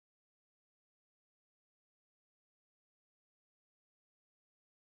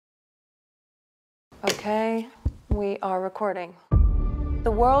Okay, we are recording.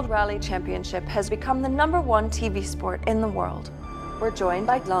 The World Rally Championship has become the #1 TV sport in the world. We're joined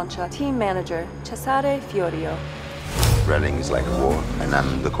by Lancia team manager Cesare Fiorio. Rallying is like a war, and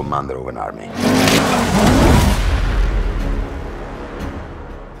I'm the commander of an army.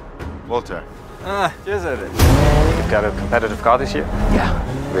 Walter. Cesare. You've got a competitive car this year? Yeah,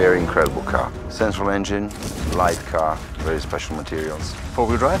 very incredible car. Central engine, light car, very special materials.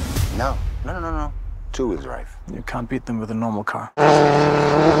 Four-wheel drive? No. Two-wheel drive. You can't beat them with a normal car.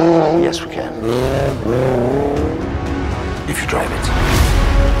 Yes, we can. If you drive it.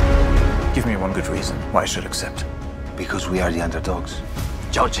 Give me one good reason why I should accept. Because we are the underdogs.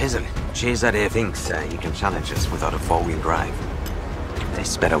 Judge Cesare thinks he can challenge us without a four-wheel drive.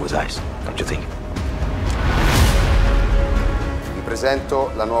 Tastes better with ice, don't you think? Vi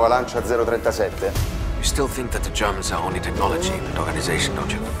presento la nuova Lancia 037. You still think that the Germans are only technology and organization,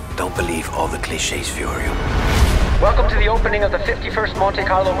 don't you? Don't believe all the cliches, Fiorio. Welcome to the opening of the 51st Monte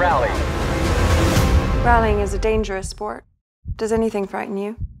Carlo Rally. Rallying is a dangerous sport. Does anything frighten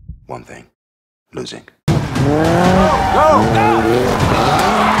you? One thing, losing.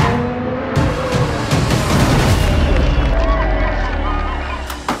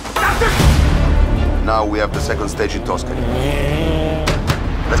 Now we have the second stage in Tuscany.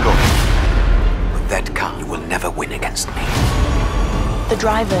 Let's go. With that car, you will never win against me. The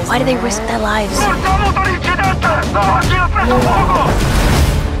drivers, why do they risk their lives?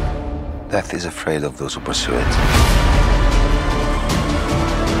 Death is afraid of those who pursue it.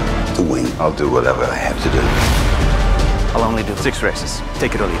 To win, I'll do whatever I have to do. I'll only do 6 races.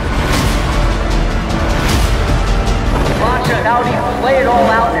 Take it or leave it. Lancia and Audi play it all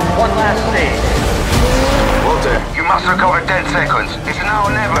out in one last stage. Walter, you must recover 10 seconds. It's now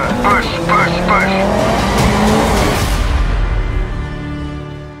or never. Push.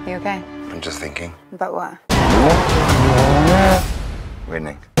 You okay? I'm just thinking. About what?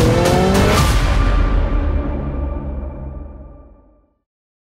 Winning.